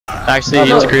Actually,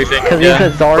 it's creeping. Because Yeah.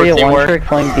 he's a Zarya one-trick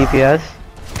playing DPS.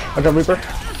 What's up, Reaper?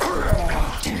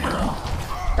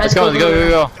 Let's go,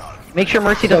 go. Make sure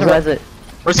Mercy doesn't res it.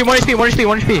 Mercy, 1 HP, 1 HP,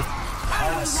 1 HP.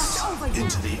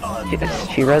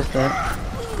 She resed it.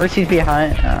 Mercy's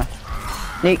behind.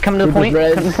 Nate, come to the point.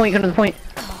 Come to the point. Come to the point.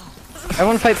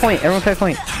 Everyone fight point. Everyone fight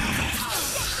point.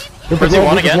 Mercy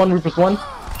 1 again. Reaper's 1.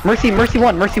 Mercy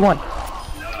 1. Mercy 1.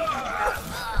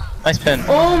 Nice pin.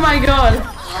 Oh my god.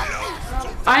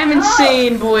 I am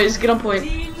insane, boys. Get on point.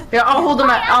 Yeah, I'll hold him.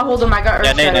 I got Earth.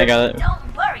 Yeah, Nate, I got it.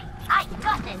 Don't worry, I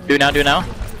got it. Do it now.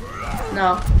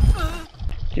 No.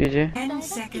 GG. 10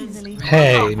 seconds.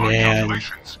 Hey, man.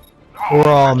 We're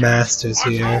all masters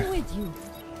here.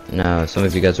 No, some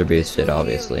of you guys are boosted,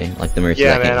 obviously. Like the Mercy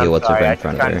Yeah, that can man, heal I'm what's over sorry. in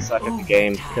front I of kinda her. suck at the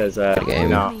game because game. you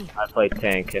know, I played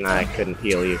tank and I couldn't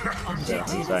heal you. So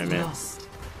I'm sorry, man.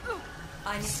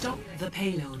 I stopped the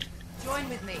payload. Join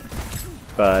with me.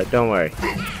 But don't worry,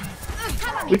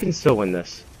 we can still win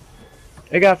this.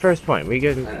 They got first point. We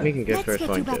can get first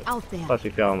point too. Plus,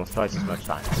 we feel almost twice as much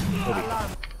time. We'll be fine.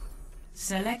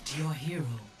 Select your hero.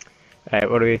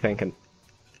 Alright, what are we thinking?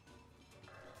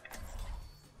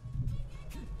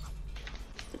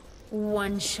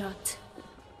 One shot.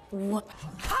 What?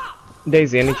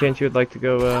 Daisy, any chance you would like to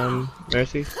go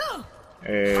Mercy?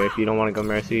 If you don't want to go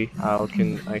Mercy, I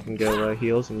can go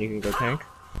heals and you can go tank.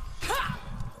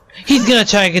 He's gonna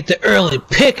try to get the early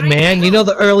pick, man. You know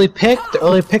the early pick? The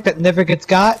early pick that never gets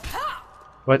got?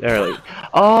 What early?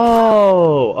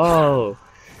 Oh!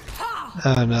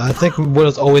 I don't know. I think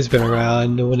Widow's always been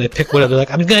around. When they pick Widow, they're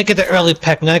like, I'm gonna get the early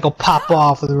pick, and then I go pop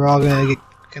off, and we're all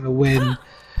gonna win.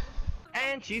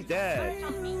 And she's dead.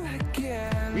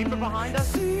 Reaper behind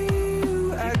us.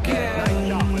 Nice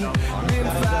job, Widow.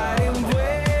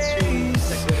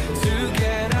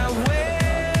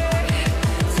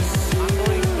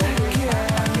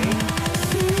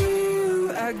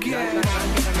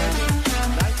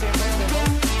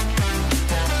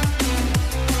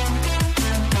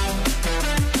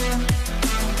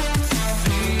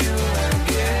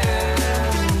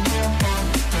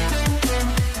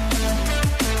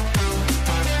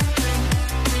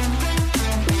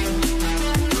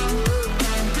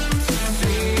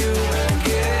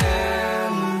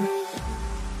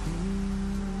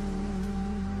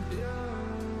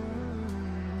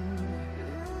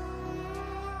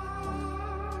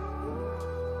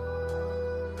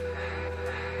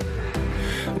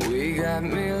 We got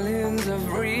millions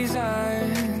of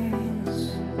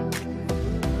reasons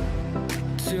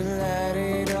to let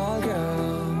it all go.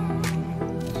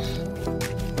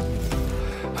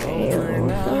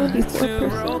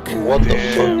 What the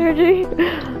fuck? Energy.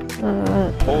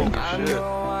 Holy I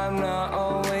know I'm not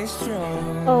always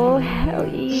strong. Oh, hell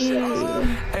yeah.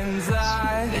 And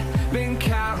I've been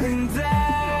counting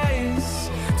days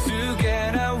to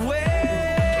get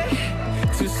away,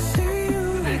 to see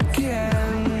you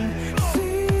again,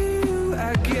 see you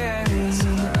again.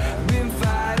 Been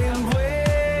fighting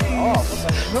ways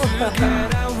to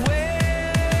get away,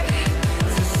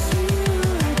 to see you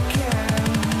again.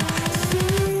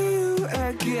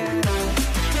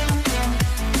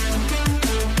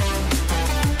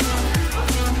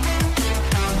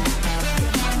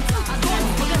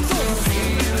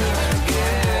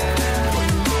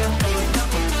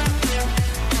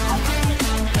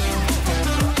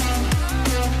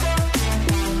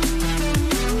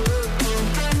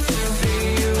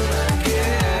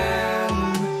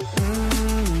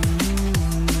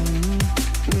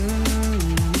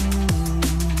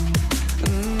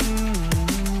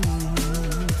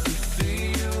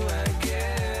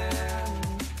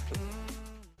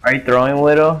 Are you throwing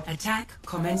Widow? Attack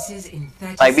commences in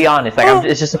 30 Like, be honest. Like,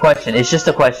 it's just a question. It's just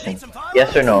a question.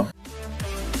 Yes or no?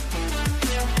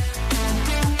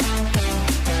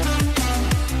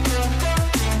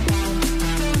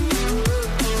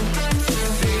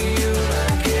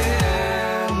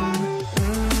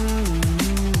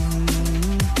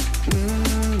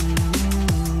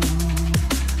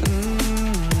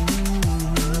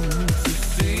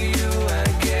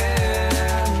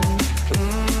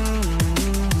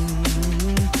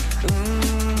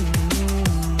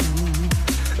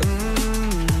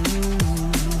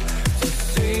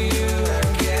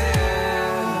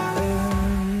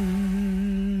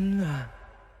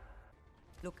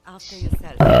 Look after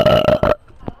yourself.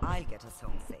 I'll get us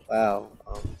home safe. Wow.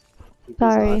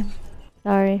 Sorry.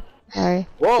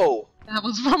 Whoa! That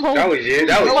was from a That was you.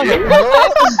 That was That you.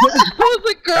 was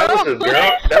a girl. That was a girl.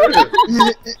 That was a.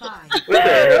 What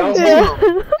the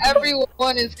hell?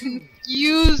 Everyone is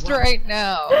confused right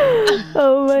now.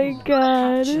 Oh my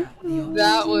god.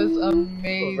 That was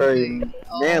amazing. Very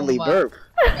manly burp.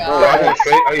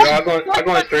 I'm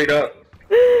going straight up.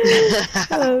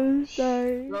 I'm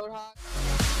sorry. Roadhog.